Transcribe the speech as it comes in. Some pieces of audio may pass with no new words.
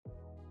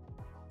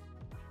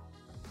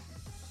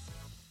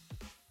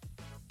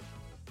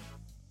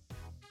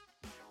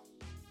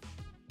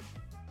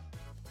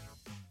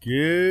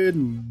Good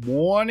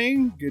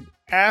morning, good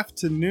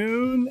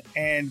afternoon,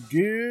 and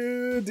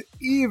good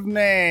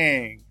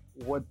evening.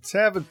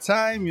 Whatever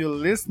time you're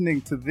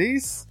listening to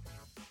this,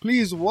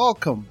 please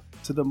welcome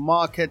to the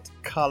Market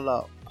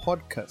Color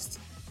Podcast.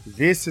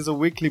 This is a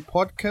weekly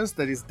podcast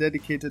that is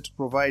dedicated to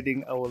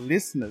providing our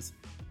listeners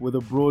with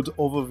a broad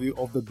overview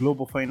of the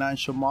global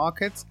financial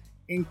markets,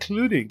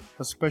 including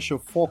a special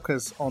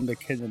focus on the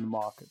Kenyan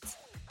markets.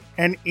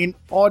 And in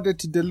order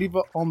to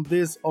deliver on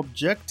this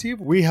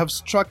objective, we have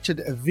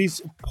structured this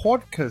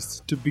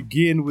podcast to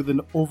begin with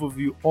an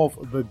overview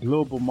of the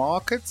global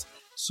markets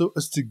so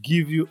as to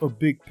give you a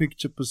big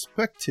picture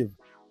perspective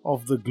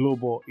of the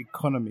global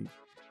economy.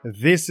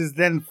 This is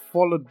then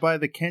followed by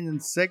the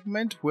Kenyan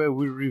segment where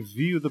we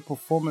review the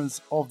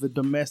performance of the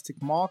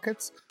domestic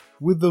markets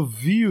with a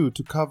view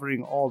to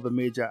covering all the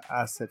major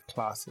asset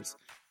classes.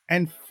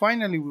 And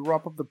finally, we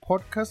wrap up the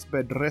podcast by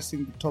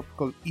addressing the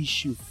topical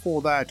issue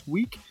for that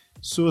week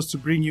so as to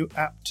bring you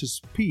up to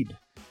speed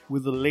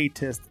with the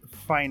latest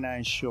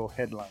financial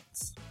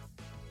headlines.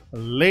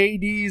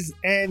 Ladies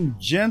and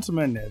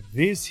gentlemen,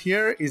 this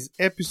here is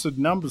episode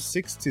number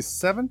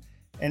 67,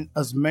 and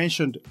as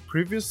mentioned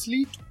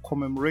previously, to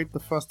commemorate the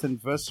first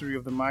anniversary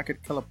of the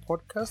Market Color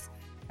Podcast,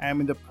 I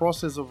am in the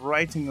process of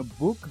writing a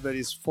book that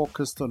is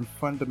focused on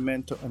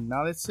fundamental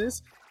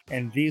analysis,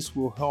 and this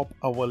will help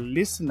our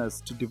listeners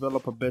to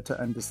develop a better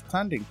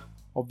understanding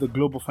of the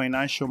global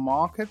financial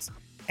markets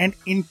and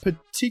in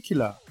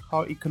particular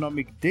how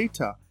economic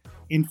data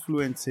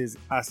influences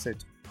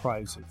asset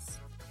prices.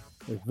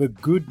 The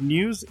good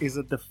news is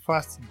that the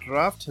first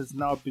draft has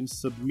now been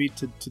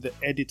submitted to the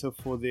editor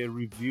for their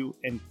review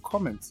and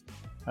comments.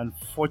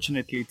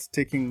 Unfortunately, it's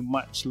taking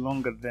much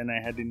longer than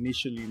I had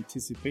initially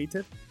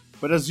anticipated,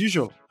 but as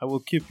usual, I will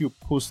keep you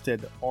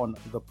posted on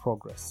the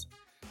progress.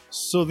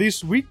 So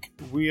this week,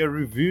 we are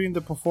reviewing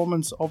the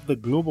performance of the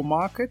global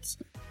markets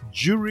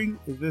during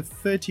the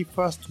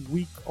 31st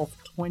week of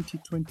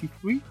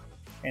 2023,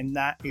 and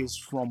that is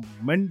from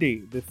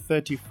Monday, the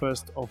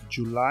 31st of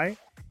July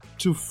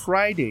to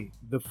Friday,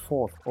 the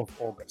 4th of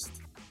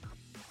August.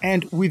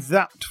 And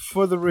without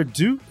further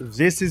ado,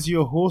 this is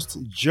your host,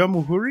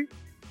 Jamuhuri,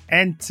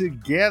 and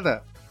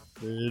together,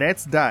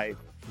 let's dive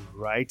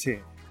right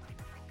in.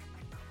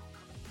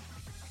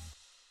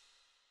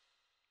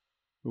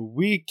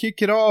 We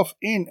kick it off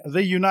in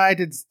the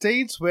United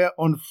States, where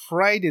on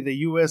Friday, the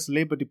U.S.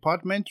 Labor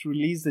Department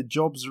released the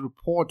jobs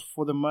report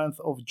for the month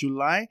of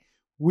July,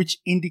 which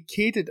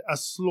indicated a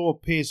slower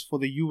pace for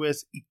the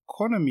U.S.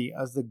 economy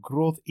as the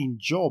growth in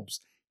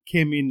jobs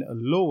came in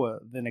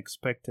lower than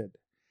expected.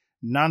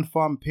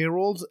 Non-farm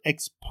payrolls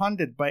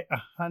expanded by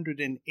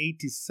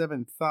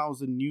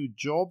 187,000 new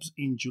jobs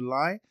in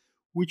July,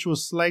 which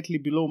was slightly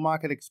below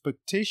market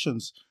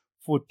expectations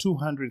for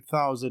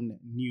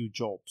 200,000 new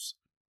jobs.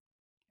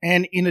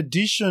 And in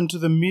addition to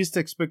the missed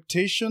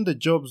expectation, the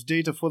jobs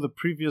data for the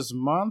previous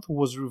month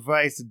was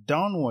revised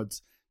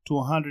downwards to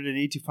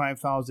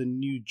 185,000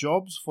 new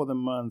jobs for the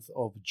month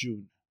of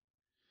June.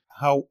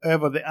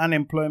 However, the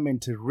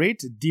unemployment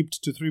rate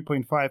dipped to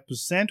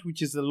 3.5%,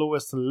 which is the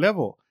lowest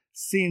level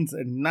since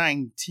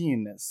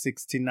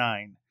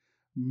 1969.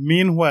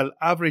 Meanwhile,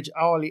 average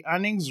hourly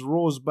earnings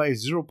rose by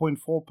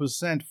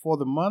 0.4% for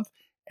the month,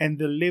 and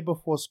the labor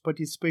force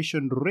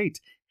participation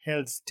rate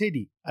held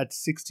steady at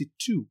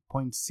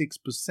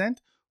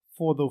 62.6%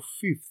 for the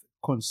fifth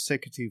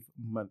consecutive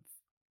month.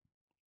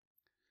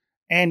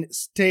 And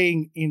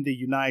staying in the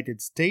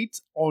United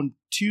States, on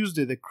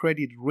Tuesday, the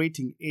credit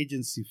rating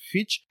agency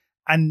Fitch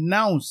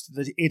announced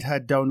that it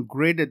had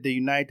downgraded the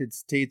United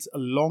States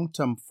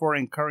long-term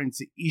foreign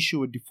currency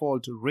issuer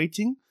default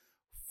rating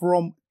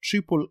from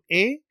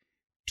AAA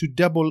to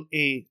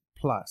AA+.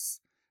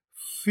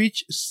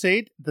 Fitch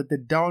said that the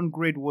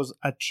downgrade was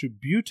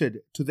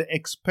attributed to the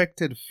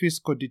expected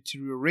fiscal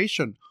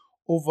deterioration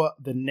over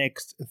the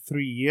next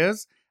 3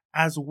 years,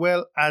 as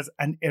well as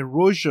an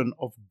erosion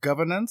of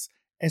governance,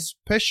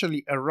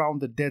 especially around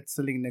the debt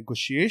ceiling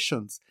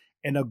negotiations,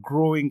 and a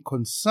growing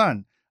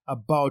concern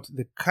about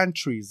the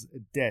country's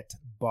debt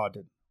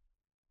burden.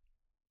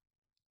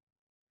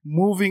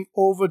 Moving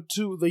over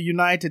to the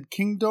United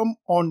Kingdom,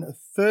 on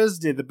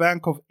Thursday, the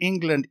Bank of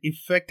England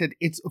effected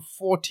its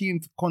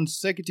 14th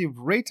consecutive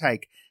rate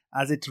hike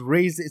as it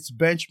raised its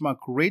benchmark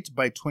rate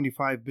by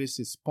 25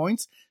 basis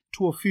points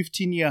to a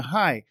 15-year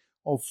high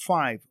of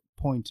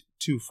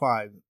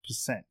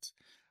 5.25%.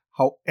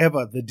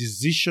 However, the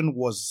decision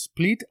was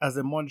split as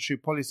the Monetary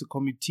Policy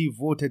Committee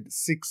voted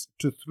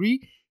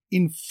 6-3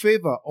 in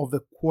favor of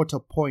the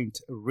quarter-point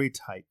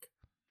rate hike.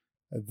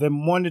 The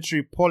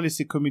Monetary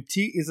Policy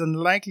Committee is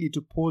unlikely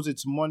to pause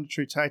its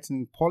monetary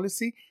tightening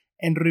policy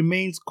and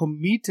remains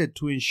committed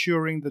to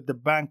ensuring that the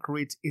bank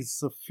rate is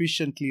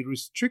sufficiently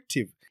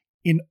restrictive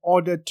in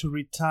order to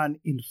return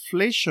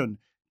inflation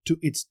to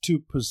its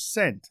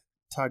 2%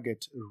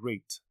 target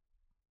rate.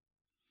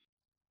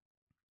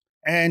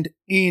 And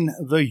in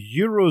the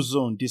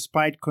Eurozone,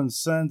 despite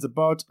concerns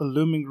about a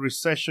looming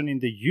recession in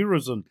the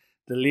Eurozone,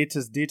 the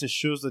latest data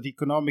shows that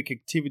economic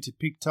activity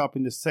picked up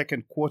in the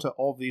second quarter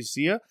of this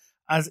year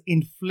as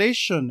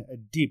inflation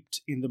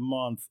dipped in the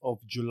month of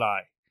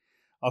July.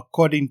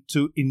 According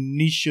to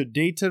initial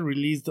data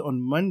released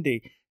on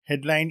Monday,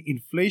 headline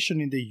inflation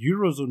in the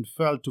Eurozone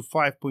fell to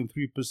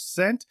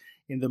 5.3%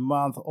 in the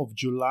month of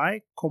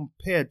July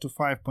compared to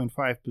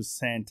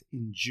 5.5%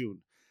 in June.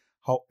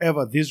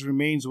 However, this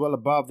remains well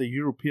above the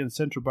European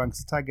Central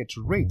Bank's target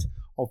rate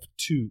of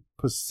 2%.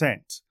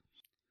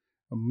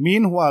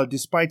 Meanwhile,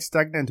 despite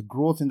stagnant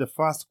growth in the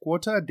first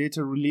quarter,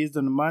 data released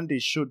on Monday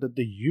showed that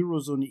the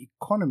Eurozone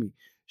economy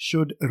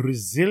showed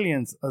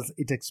resilience as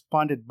it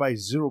expanded by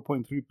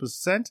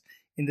 0.3%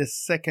 in the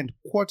second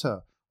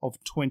quarter of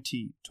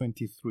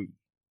 2023.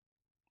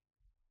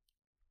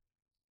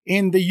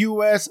 In the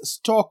U.S.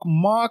 stock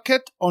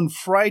market on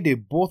Friday,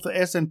 both the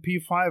S&P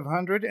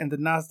 500 and the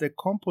Nasdaq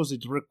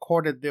Composite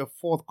recorded their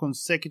fourth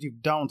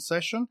consecutive down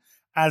session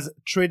as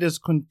traders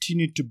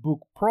continued to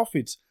book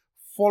profits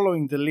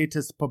following the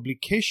latest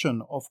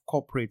publication of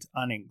corporate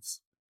earnings.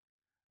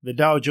 The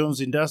Dow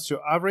Jones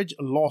Industrial Average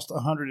lost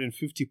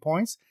 150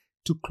 points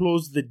to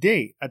close the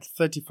day at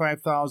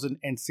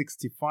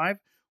 35,065,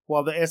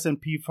 while the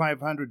S&P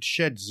 500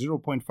 shed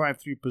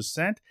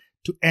 0.53%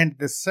 to end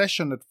the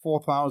session at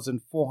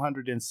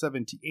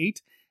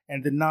 4,478,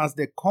 and the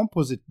Nasdaq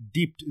Composite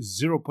dipped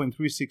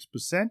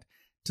 0.36%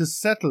 to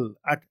settle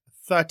at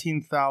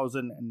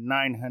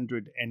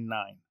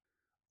 13,909.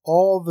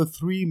 All the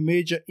three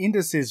major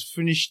indices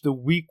finished the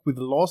week with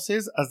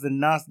losses as the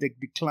Nasdaq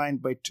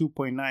declined by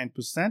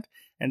 2.9%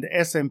 and the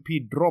S&P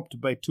dropped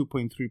by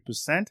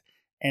 2.3%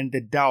 and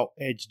the Dow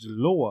edged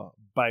lower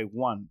by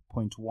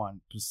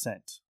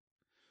 1.1%.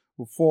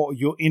 For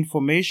your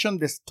information,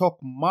 the stock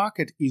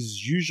market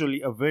is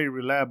usually a very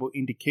reliable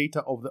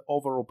indicator of the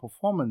overall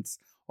performance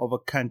of a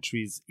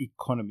country's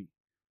economy.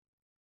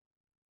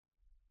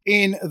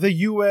 In the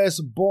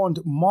U.S. bond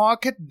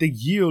market, the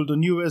yield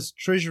on U.S.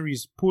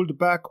 Treasuries pulled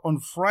back on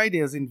Friday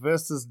as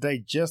investors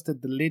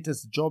digested the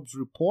latest jobs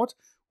report,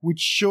 which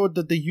showed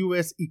that the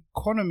U.S.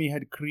 economy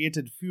had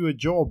created fewer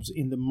jobs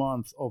in the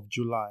month of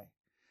July.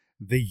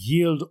 The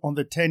yield on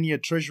the 10-year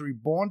Treasury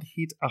bond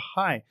hit a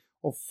high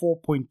of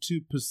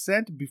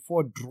 4.2%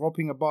 before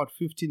dropping about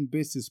 15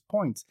 basis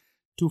points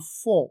to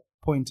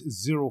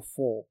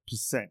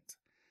 4.04%.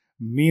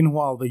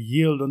 Meanwhile, the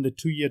yield on the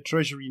 2-year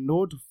Treasury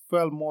note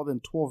fell more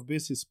than 12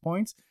 basis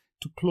points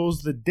to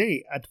close the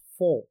day at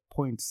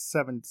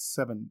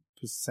 4.77%.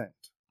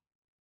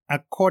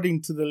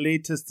 According to the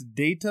latest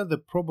data, the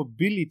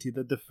probability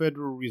that the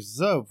Federal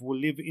Reserve will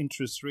leave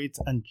interest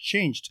rates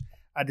unchanged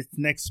at its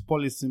next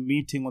policy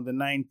meeting on the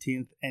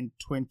 19th and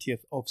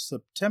 20th of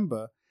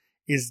September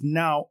is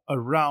now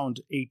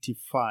around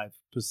 85%.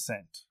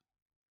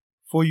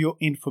 For your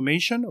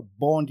information,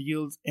 bond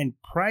yields and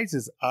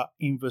prices are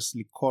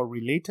inversely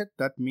correlated.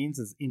 That means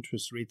as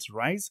interest rates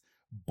rise,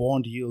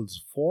 bond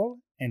yields fall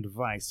and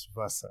vice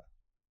versa.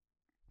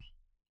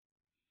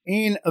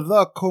 In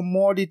the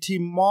commodity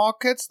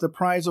markets, the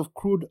price of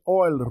crude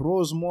oil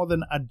rose more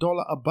than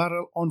 $1 a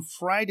barrel on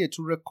Friday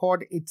to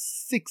record its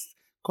sixth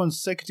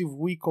consecutive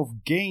week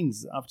of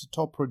gains after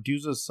top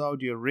producers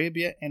Saudi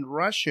Arabia and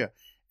Russia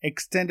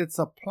extended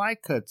supply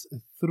cuts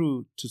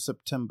through to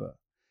September.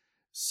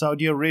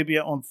 Saudi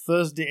Arabia on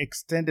Thursday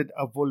extended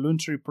a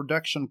voluntary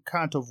production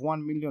cut of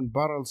 1 million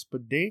barrels per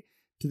day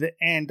to the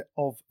end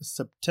of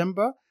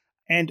September,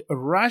 and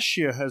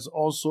Russia has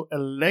also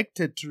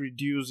elected to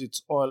reduce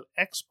its oil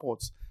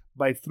exports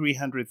by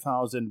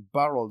 300,000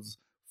 barrels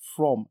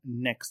from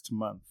next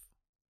month.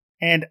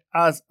 And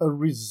as a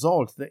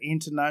result, the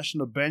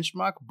international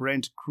benchmark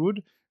Brent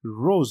crude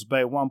rose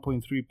by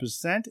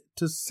 1.3%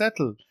 to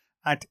settle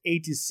at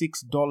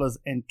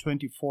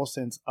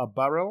 $86.24 a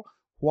barrel,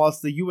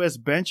 whilst the U.S.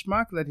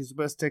 benchmark, that is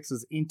West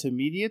Texas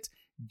Intermediate,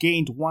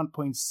 gained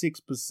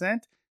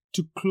 1.6%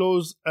 to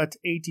close at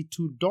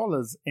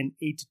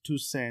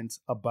 $82.82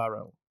 a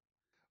barrel.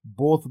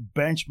 Both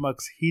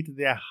benchmarks hit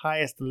their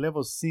highest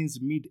levels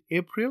since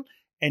mid-April,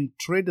 and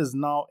traders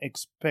now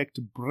expect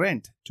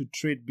Brent to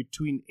trade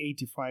between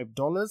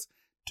 $85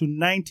 to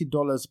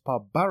 $90 per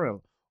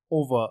barrel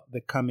over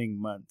the coming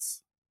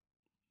months.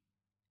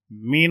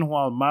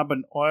 Meanwhile,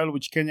 Marban oil,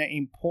 which Kenya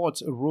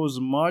imports, rose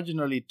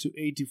marginally to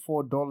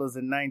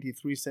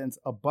 $84.93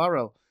 a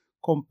barrel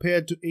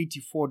compared to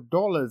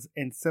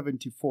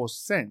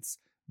 $84.74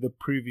 the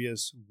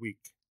previous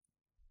week.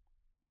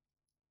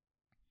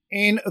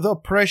 In the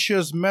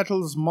precious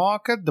metals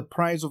market, the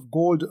price of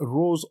gold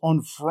rose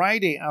on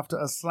Friday after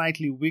a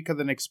slightly weaker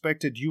than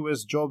expected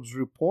U.S. jobs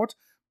report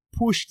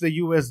pushed the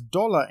U.S.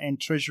 dollar and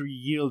Treasury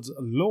yields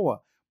lower,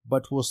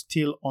 but was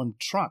still on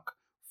track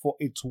for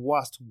its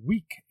worst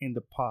week in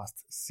the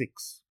past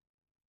 6.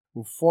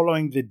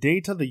 Following the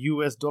data, the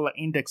US dollar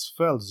index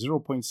fell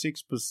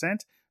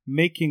 0.6%,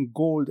 making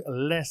gold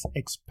less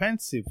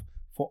expensive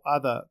for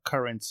other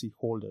currency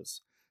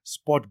holders.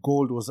 Spot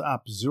gold was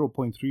up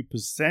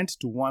 0.3%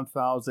 to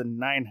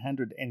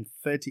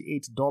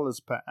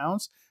 $1,938 per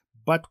ounce,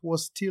 but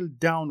was still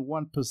down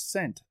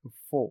 1%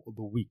 for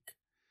the week.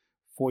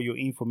 For your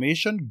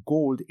information,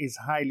 gold is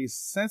highly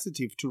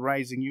sensitive to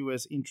rising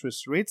US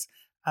interest rates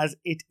as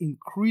it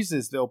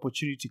increases the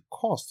opportunity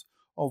cost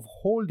of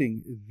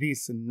holding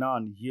this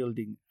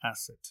non-yielding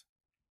asset.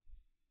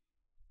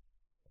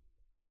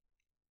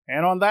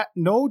 And on that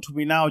note,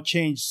 we now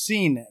change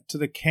scene to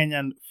the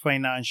Kenyan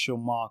financial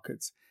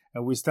markets.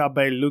 And we start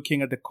by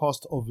looking at the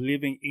cost of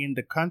living in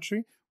the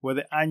country, where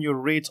the annual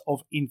rate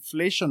of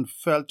inflation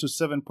fell to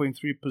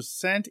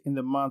 7.3% in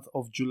the month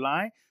of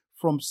July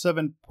from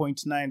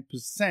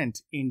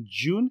 7.9% in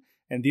June.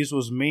 And this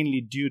was mainly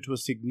due to a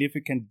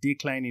significant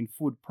decline in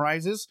food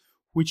prices,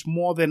 which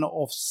more than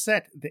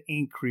offset the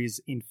increase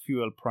in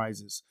fuel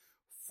prices.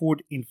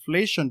 Food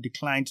inflation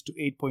declined to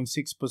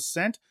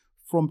 8.6%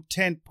 from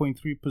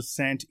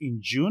 10.3%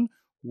 in June,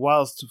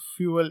 whilst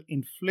fuel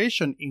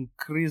inflation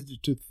increased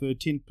to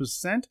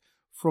 13%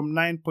 from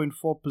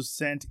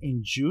 9.4%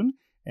 in June,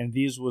 and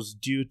this was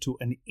due to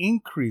an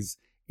increase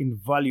in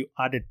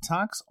value-added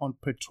tax on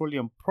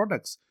petroleum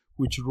products,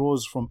 which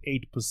rose from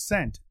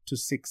 8% to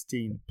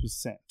 16%.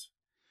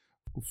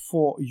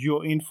 For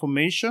your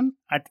information,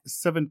 at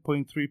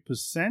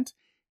 7.3%,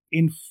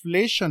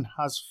 inflation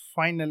has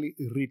finally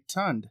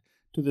returned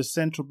to the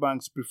central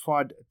bank's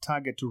preferred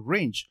target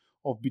range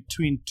of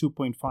between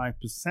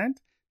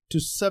 2.5% to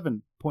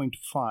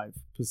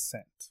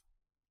 7.5%.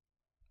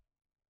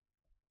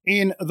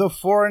 In the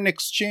foreign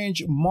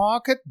exchange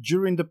market,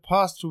 during the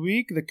past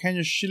week, the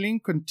Kenyan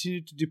shilling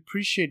continued to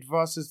depreciate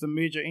versus the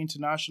major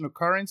international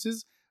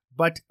currencies,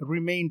 but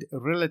remained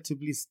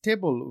relatively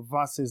stable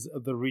versus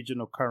the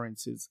regional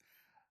currencies.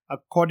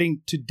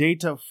 According to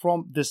data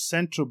from the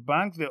central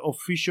bank, the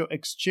official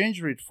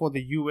exchange rate for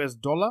the US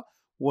dollar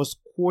was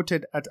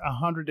quoted at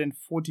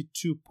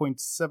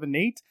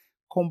 142.78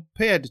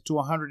 compared to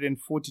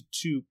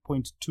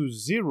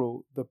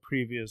 142.20 the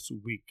previous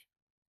week.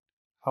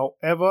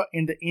 However,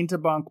 in the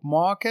interbank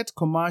market,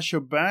 commercial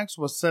banks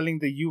were selling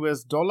the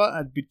US dollar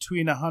at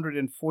between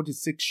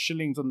 146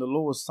 shillings on the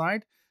lower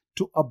side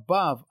to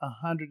above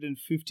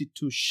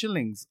 152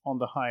 shillings on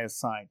the higher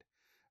side.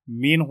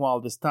 Meanwhile,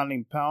 the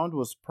sterling pound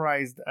was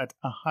priced at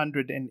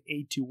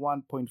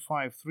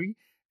 181.53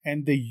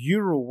 and the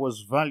euro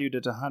was valued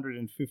at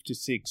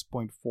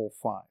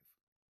 156.45.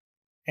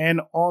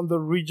 And on the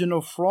regional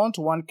front,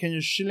 one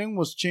Kenyan shilling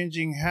was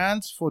changing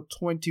hands for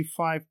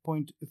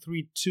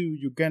 25.32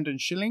 Ugandan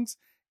shillings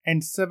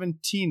and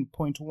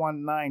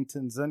 17.19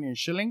 Tanzanian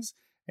shillings,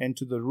 and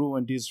to the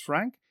Rwandese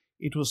franc,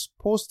 it was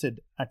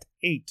posted at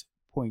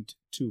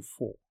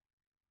 8.24.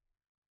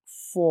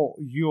 For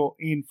your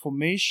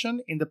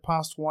information, in the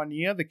past 1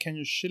 year, the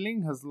Kenyan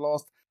shilling has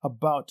lost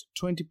about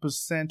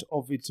 20%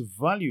 of its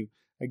value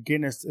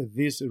against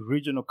these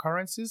regional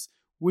currencies,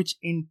 which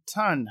in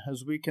turn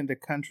has weakened the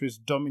country's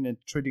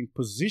dominant trading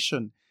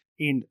position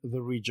in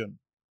the region.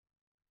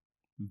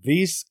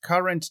 This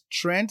current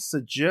trend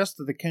suggests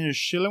that the Kenyan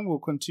shilling will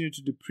continue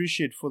to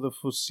depreciate for the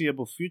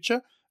foreseeable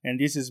future, and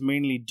this is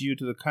mainly due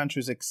to the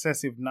country's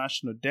excessive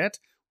national debt,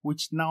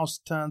 which now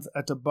stands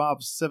at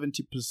above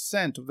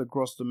 70% of the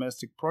gross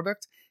domestic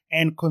product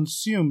and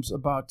consumes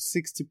about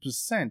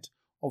 60%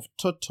 of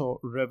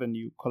total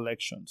revenue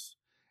collections.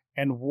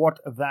 And what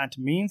that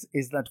means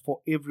is that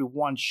for every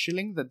 1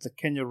 shilling that the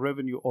Kenya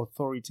Revenue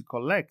Authority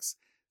collects,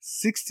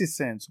 60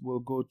 cents will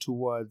go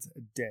towards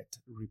debt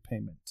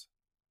repayment.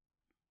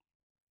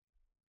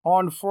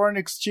 On foreign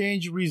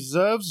exchange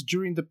reserves,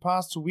 during the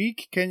past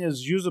week,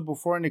 Kenya's usable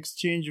foreign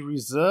exchange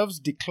reserves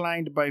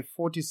declined by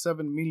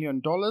 $47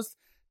 million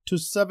to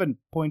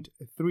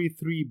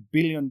 $7.33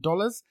 billion,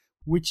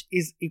 which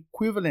is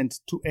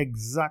equivalent to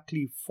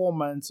exactly 4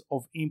 months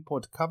of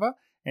import cover,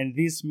 and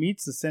this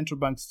meets the central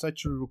bank's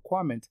statutory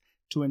requirement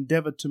to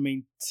endeavor to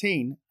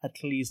maintain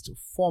at least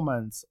 4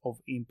 months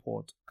of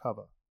import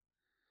cover.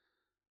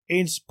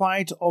 In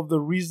spite of the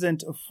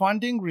recent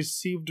funding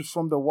received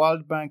from the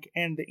World Bank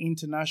and the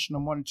International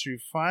Monetary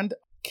Fund,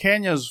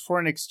 Kenya's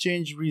foreign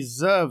exchange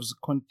reserves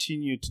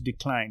continue to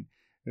decline.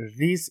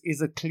 This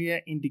is a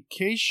clear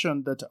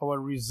indication that our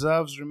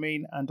reserves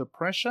remain under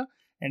pressure,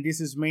 and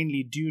this is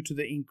mainly due to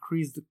the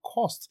increased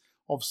cost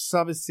of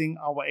servicing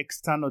our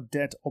external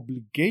debt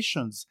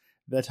obligations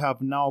that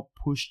have now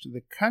pushed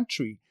the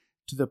country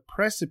to the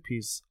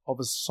precipice of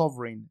a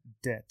sovereign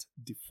debt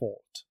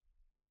default.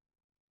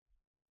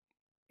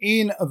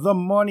 In the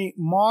money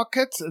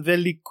market, the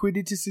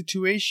liquidity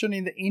situation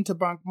in the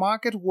interbank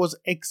market was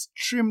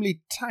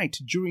extremely tight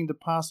during the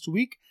past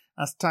week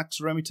as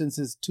tax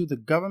remittances to the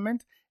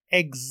government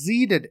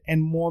exceeded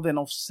and more than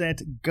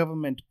offset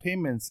government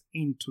payments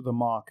into the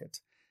market.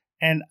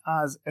 And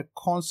as a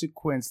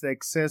consequence, the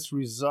excess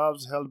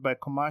reserves held by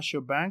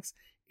commercial banks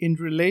in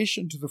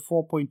relation to the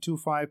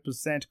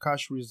 4.25%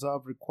 cash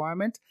reserve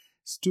requirement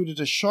stood at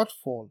a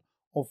shortfall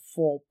of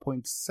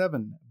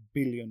 4.7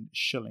 billion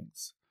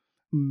shillings.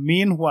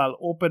 Meanwhile,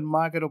 open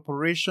market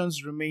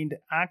operations remained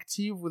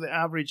active with the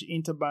average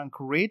interbank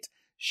rate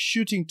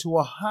shooting to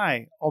a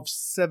high of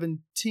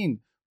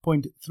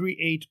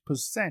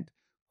 17.38%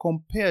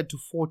 compared to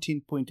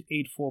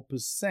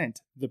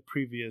 14.84% the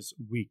previous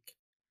week.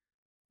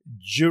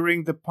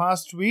 During the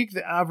past week,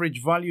 the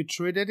average value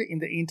traded in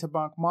the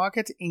interbank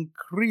market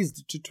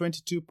increased to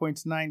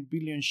 22.9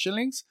 billion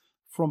shillings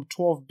from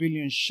 12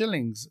 billion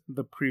shillings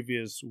the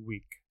previous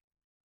week.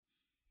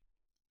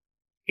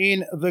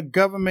 In the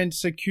government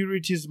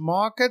securities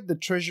market, the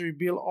Treasury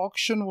bill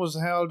auction was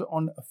held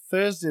on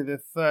Thursday, the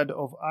 3rd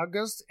of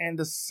August, and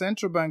the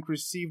central bank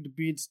received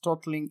bids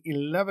totaling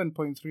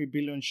 11.3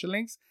 billion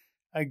shillings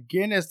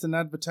against an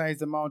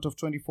advertised amount of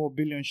 24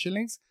 billion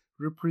shillings,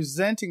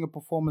 representing a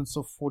performance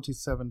of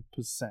 47%.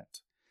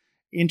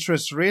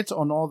 Interest rates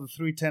on all the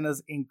three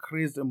tenors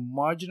increased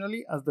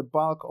marginally as the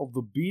bulk of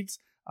the bids,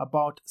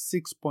 about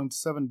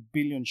 6.7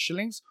 billion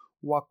shillings,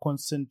 were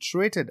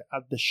concentrated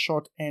at the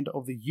short end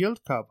of the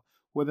yield curve,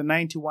 where the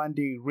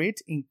 91-day rate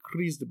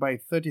increased by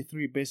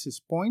 33 basis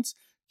points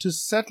to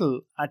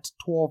settle at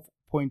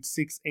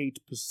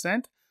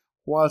 12.68%,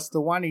 whilst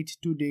the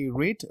 182-day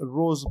rate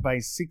rose by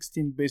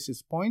 16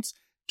 basis points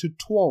to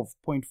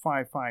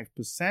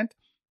 12.55%,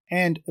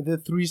 and the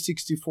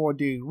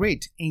 364-day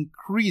rate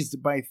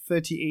increased by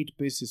 38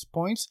 basis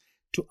points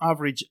to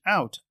average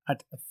out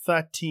at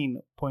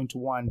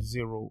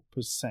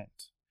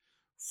 13.10%.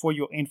 For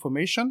your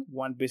information,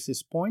 1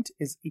 basis point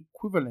is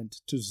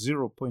equivalent to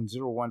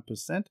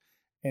 0.01%,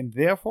 and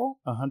therefore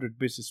 100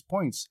 basis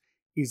points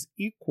is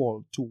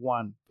equal to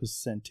 1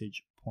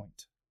 percentage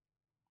point.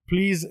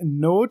 Please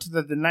note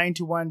that the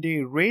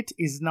 91-day rate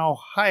is now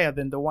higher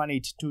than the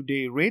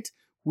 182-day rate,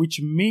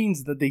 which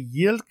means that the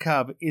yield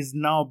curve is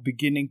now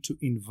beginning to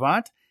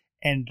invert,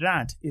 and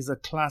that is a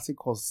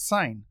classical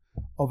sign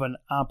of an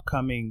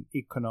upcoming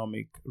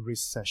economic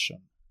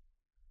recession.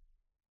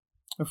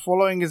 The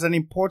following is an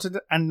important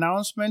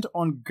announcement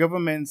on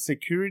government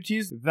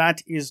securities,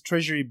 that is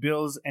Treasury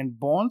bills and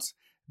bonds.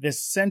 The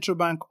Central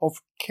Bank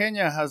of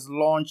Kenya has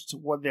launched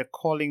what they're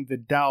calling the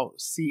DAO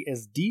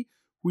CSD,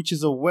 which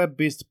is a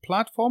web-based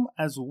platform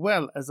as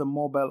well as a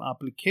mobile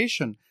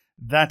application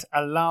that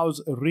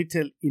allows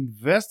retail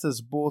investors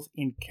both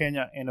in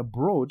Kenya and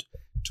abroad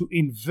to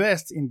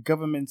invest in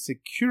government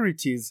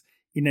securities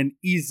in an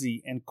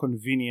easy and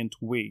convenient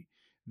way.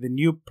 The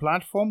new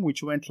platform,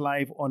 which went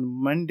live on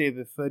Monday,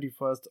 the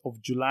 31st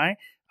of July,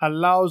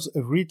 allows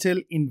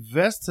retail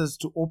investors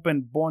to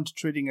open bond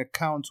trading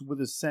accounts with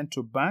the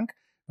central bank,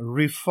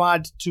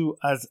 referred to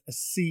as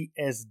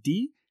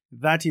CSD,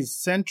 that is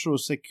Central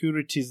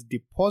Securities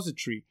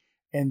Depository,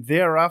 and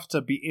thereafter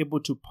be able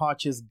to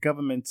purchase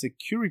government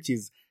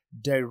securities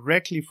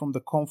directly from the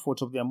comfort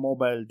of their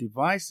mobile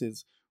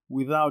devices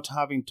without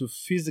having to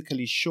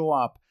physically show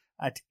up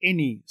at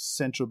any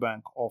central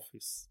bank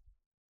office.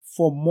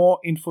 For more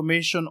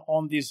information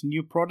on this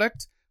new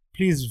product,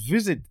 please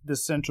visit the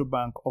Central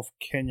Bank of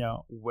Kenya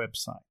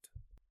website.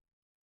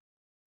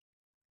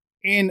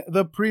 In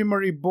the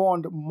primary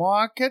bond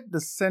market,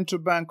 the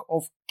Central Bank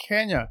of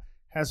Kenya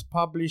has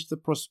published the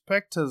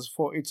prospectus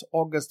for its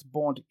August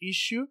bond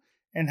issue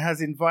and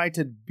has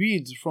invited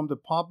bids from the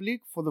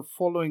public for the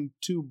following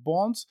two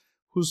bonds,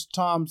 whose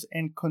terms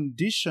and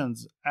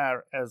conditions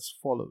are as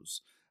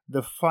follows.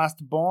 The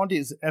first bond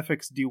is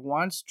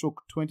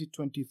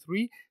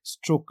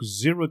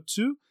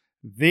FXD1/2023/02.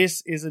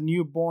 This is a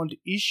new bond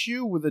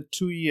issue with a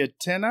 2-year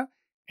tenor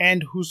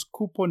and whose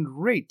coupon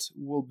rate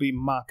will be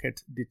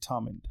market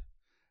determined.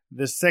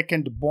 The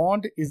second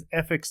bond is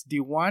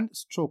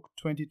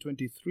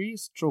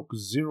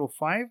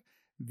FXD1/2023/05.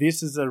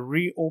 This is a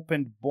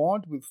reopened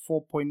bond with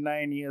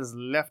 4.9 years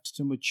left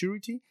to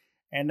maturity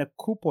and a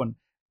coupon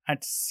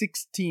at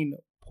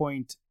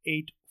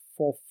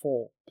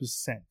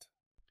 16.844%.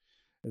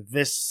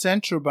 The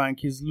central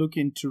bank is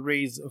looking to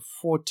raise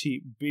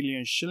 40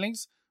 billion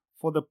shillings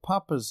for the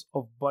purpose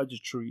of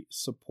budgetary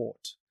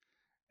support.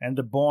 And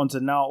the bonds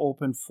are now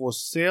open for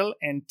sale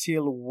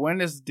until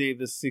Wednesday,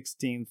 the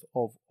 16th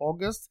of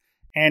August.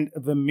 And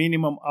the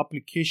minimum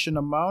application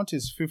amount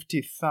is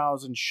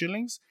 50,000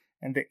 shillings.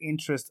 And the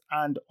interest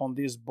earned on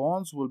these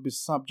bonds will be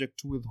subject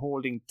to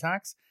withholding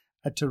tax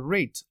at a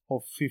rate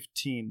of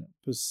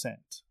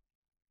 15%.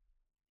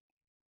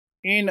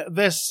 In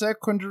the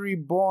secondary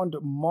bond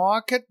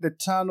market, the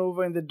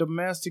turnover in the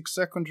domestic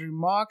secondary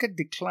market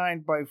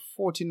declined by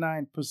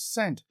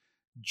 49%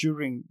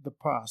 during the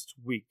past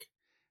week.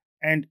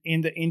 And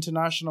in the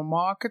international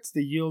markets,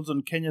 the yields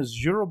on Kenya's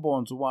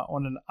Eurobonds were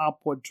on an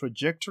upward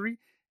trajectory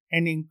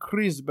and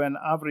increased by an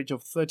average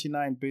of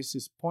 39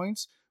 basis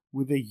points,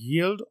 with the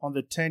yield on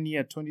the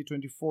 10-year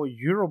 2024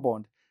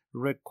 Eurobond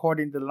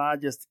recording the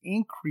largest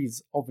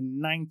increase of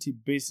 90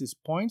 basis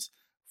points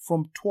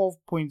from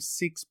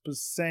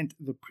 12.6%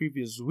 the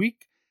previous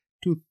week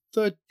to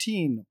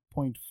 13.5%.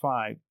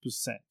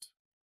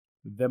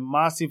 The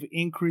massive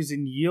increase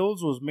in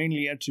yields was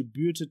mainly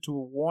attributed to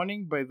a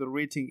warning by the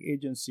rating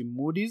agency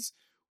Moody's,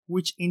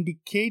 which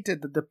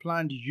indicated that the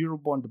planned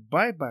Eurobond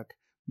buyback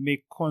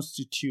may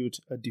constitute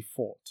a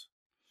default.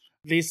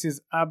 This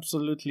is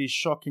absolutely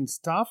shocking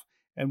stuff,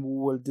 and we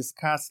will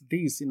discuss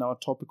this in our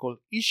topical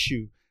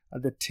issue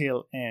at the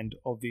tail end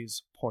of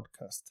this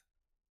podcast.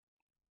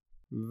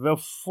 The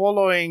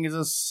following is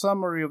a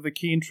summary of the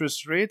key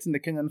interest rates in the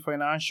Kenyan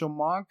financial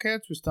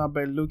market. We start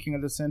by looking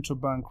at the central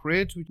bank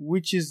rate,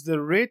 which is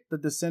the rate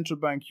that the central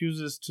bank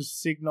uses to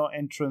signal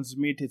and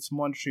transmit its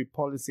monetary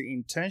policy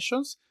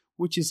intentions,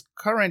 which is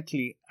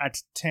currently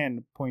at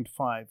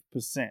 10.5%.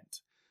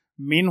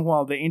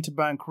 Meanwhile, the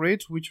interbank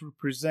rate, which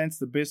represents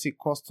the basic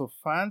cost of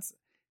funds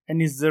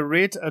and is the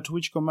rate at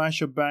which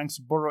commercial banks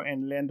borrow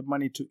and lend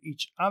money to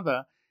each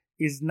other,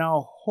 is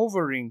now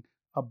hovering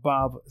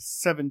above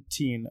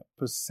 17%.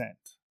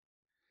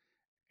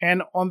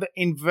 And on the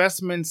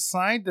investment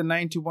side, the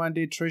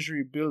 91-day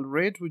Treasury bill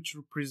rate, which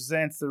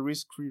represents the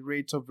risk-free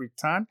rate of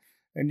return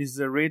and is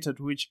the rate at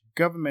which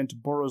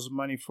government borrows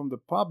money from the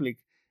public,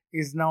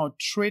 is now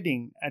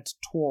trading at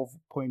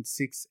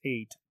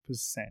 12.68%.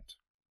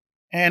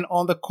 And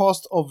on the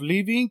cost of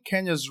living,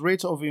 Kenya's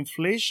rate of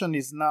inflation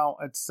is now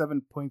at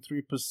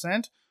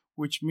 7.3%,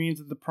 which means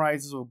that the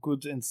prices of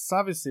goods and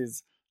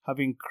services have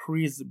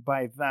increased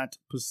by that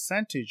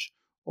percentage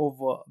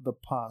over the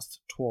past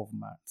 12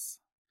 months.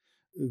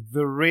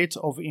 The rate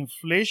of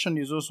inflation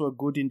is also a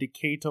good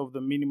indicator of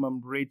the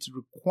minimum rate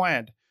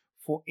required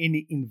for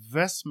any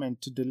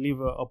investment to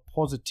deliver a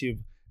positive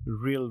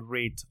real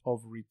rate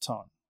of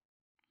return.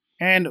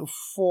 And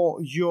for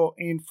your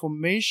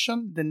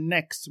information, the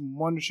next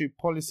Monetary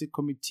Policy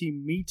Committee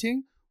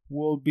meeting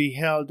will be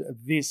held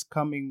this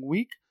coming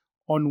week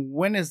on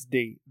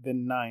Wednesday, the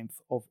 9th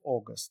of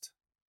August.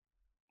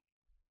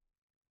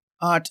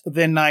 At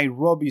the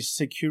Nairobi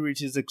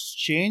Securities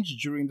Exchange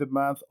during the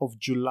month of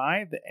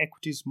July, the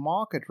equities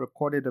market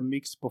recorded a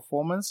mixed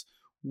performance,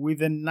 with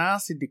the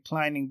NASI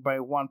declining by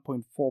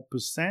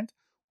 1.4%,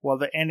 while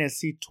the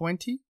NSE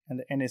 20 and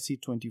the NSE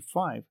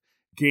 25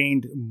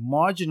 gained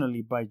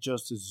marginally by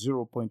just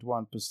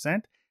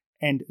 0.1%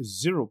 and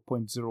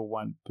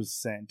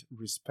 0.01%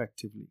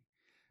 respectively.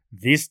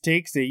 This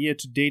takes the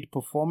year-to-date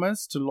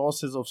performance to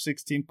losses of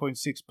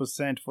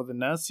 16.6% for the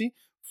NASI,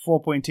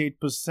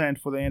 4.8%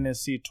 for the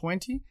NSE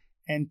 20,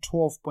 and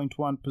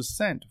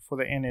 12.1% for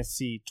the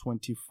NSE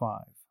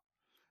 25.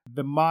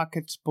 The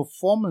market's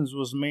performance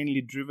was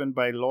mainly driven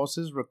by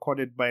losses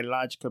recorded by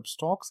large-cap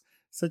stocks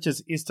such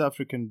as East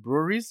African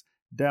Breweries,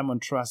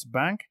 Diamond Trust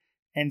Bank,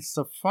 and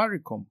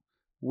Safaricom,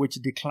 which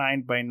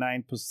declined by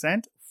 9%,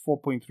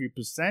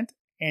 4.3%,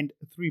 and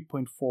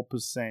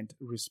 3.4%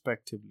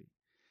 respectively.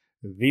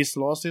 These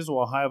losses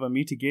were, however,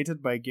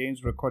 mitigated by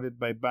gains recorded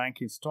by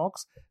banking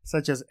stocks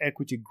such as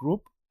Equity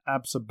Group,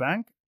 Absa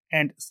Bank,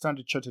 and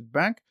Standard Chartered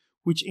Bank,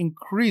 which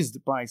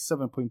increased by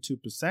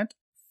 7.2%,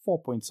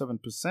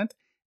 4.7%,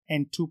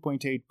 and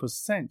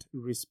 2.8%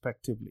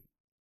 respectively.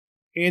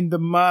 In the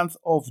month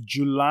of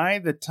July,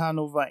 the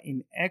turnover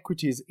in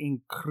equities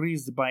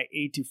increased by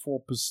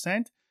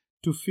 84%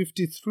 to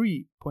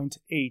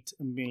 $53.8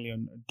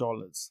 million.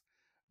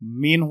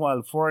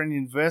 Meanwhile, foreign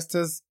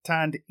investors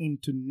turned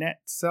into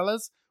net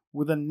sellers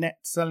with a net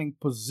selling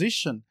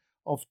position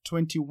of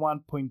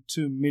 $21.2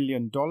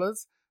 million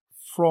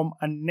from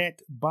a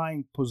net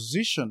buying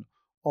position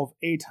of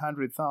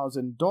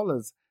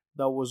 $800,000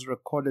 that was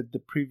recorded the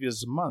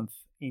previous month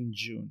in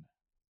June.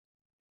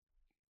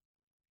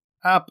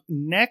 Up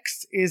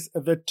next is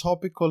the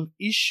topical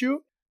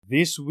issue.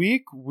 This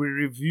week, we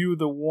review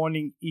the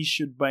warning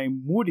issued by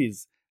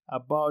Moody's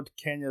about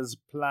Kenya's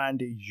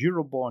planned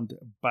Eurobond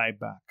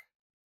buyback.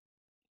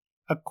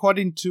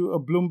 According to a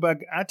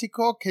Bloomberg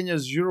article,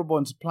 Kenya's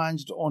Eurobonds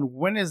plunged on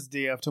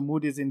Wednesday after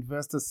Moody's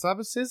Investor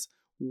Services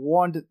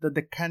warned that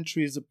the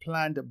country's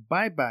planned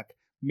buyback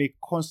may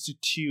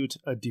constitute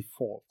a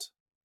default.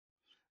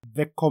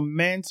 The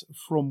comments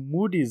from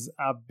Moody's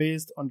are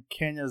based on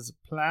Kenya's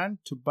plan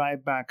to buy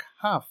back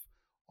half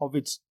of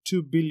its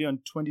 $2 billion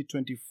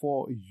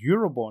 2024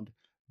 Eurobond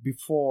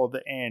before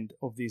the end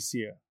of this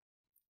year.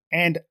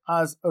 And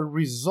as a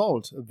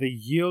result, the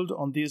yield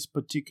on this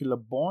particular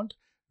bond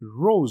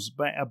rose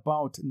by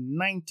about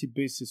 90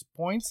 basis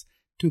points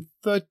to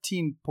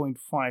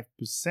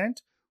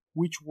 13.5%,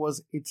 which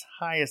was its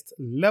highest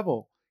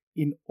level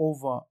in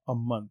over a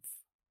month.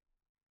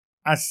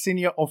 A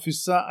senior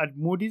officer at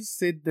Moody's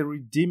said the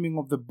redeeming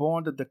of the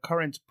bond at the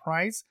current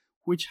price,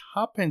 which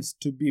happens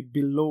to be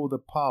below the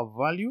par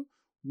value,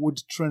 would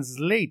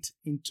translate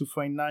into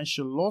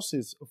financial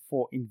losses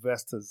for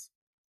investors.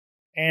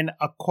 And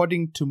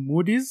according to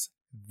Moody's,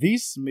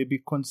 this may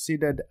be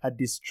considered a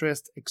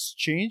distressed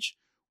exchange,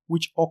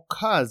 which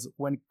occurs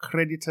when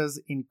creditors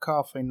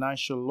incur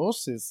financial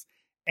losses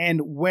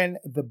and when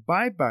the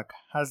buyback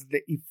has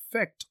the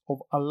effect of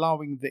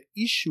allowing the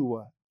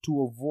issuer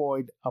to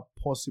avoid a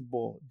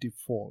possible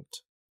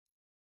default.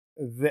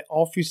 The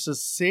officer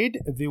said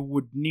they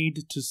would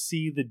need to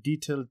see the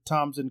detailed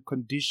terms and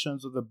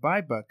conditions of the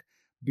buyback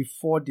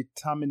before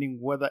determining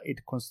whether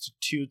it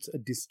constitutes a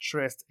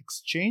distressed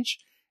exchange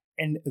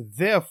and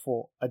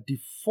therefore a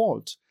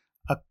default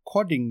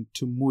according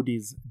to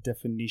Moody's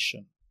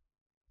definition.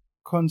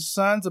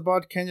 Concerns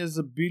about Kenya's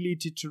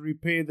ability to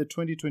repay the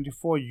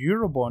 2024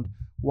 Eurobond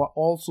were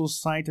also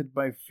cited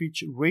by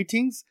Fitch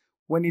Ratings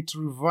when it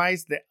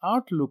revised the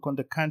outlook on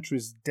the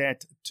country's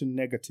debt to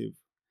negative.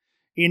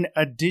 In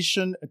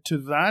addition to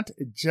that,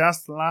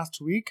 just last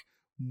week,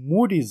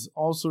 Moody's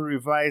also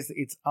revised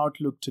its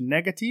outlook to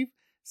negative,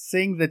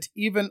 saying that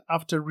even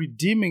after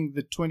redeeming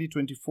the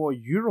 2024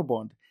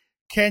 Eurobond,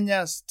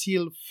 Kenya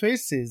still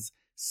faces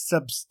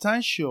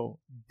substantial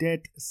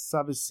debt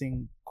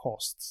servicing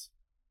costs.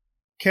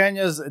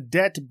 Kenya's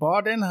debt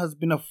burden has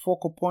been a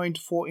focal point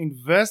for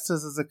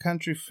investors as the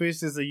country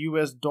faces a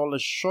US dollar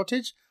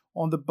shortage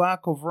on the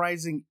back of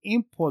rising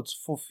imports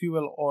for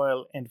fuel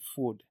oil and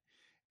food.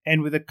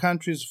 And with the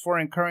country's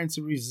foreign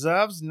currency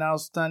reserves now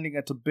standing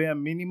at a bare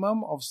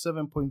minimum of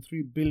 $7.3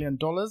 billion,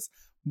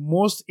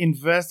 most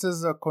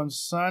investors are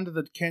concerned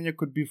that Kenya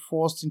could be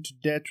forced into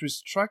debt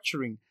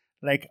restructuring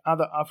like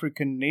other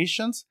African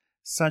nations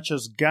such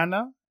as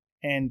Ghana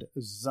and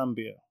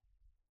Zambia.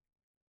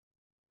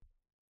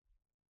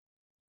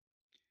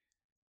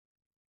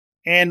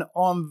 And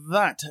on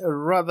that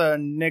rather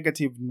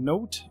negative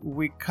note,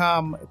 we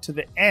come to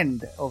the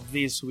end of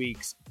this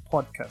week's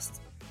podcast.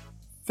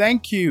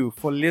 Thank you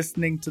for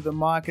listening to the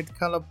Market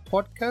Color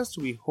podcast.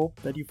 We hope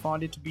that you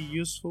found it to be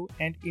useful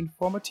and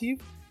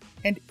informative.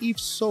 And if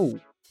so,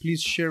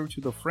 please share it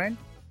with a friend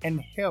and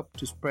help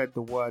to spread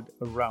the word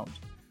around.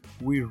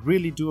 We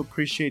really do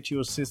appreciate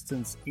your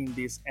assistance in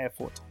this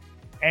effort.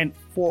 And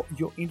for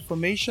your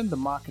information, the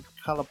Market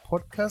Color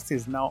podcast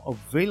is now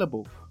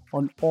available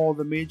on all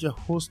the major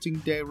hosting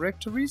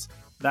directories.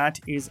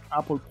 That is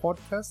Apple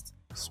Podcasts,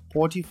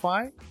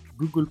 Spotify,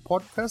 Google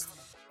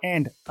Podcasts,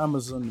 and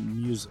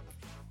Amazon Music.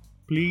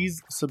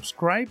 Please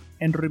subscribe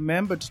and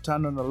remember to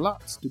turn on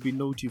alerts to be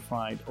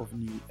notified of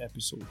new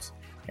episodes.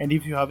 And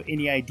if you have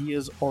any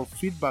ideas or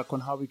feedback on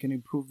how we can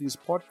improve this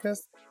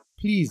podcast,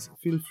 please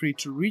feel free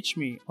to reach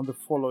me on the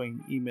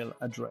following email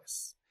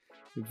address.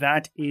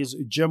 That is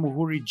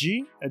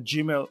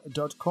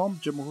jamuhuri@gmail.com.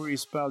 Jamuhuri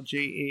is spelled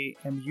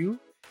JAMUHURI.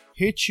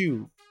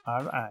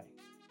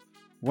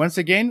 Once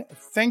again,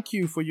 thank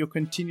you for your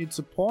continued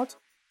support,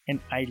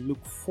 and I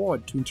look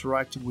forward to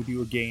interacting with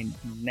you again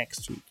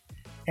next week.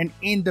 And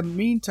in the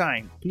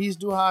meantime, please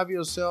do have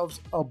yourselves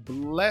a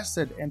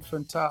blessed and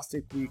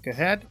fantastic week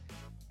ahead.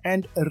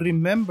 And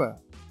remember,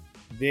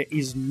 there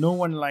is no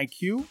one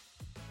like you,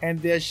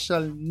 and there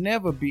shall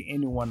never be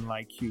anyone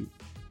like you.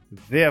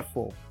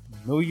 Therefore,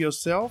 know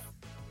yourself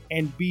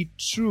and be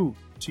true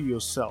to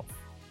yourself.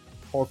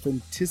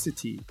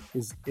 Authenticity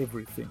is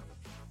everything.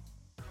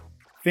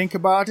 Think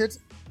about it.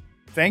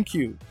 Thank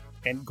you,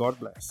 and God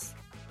bless.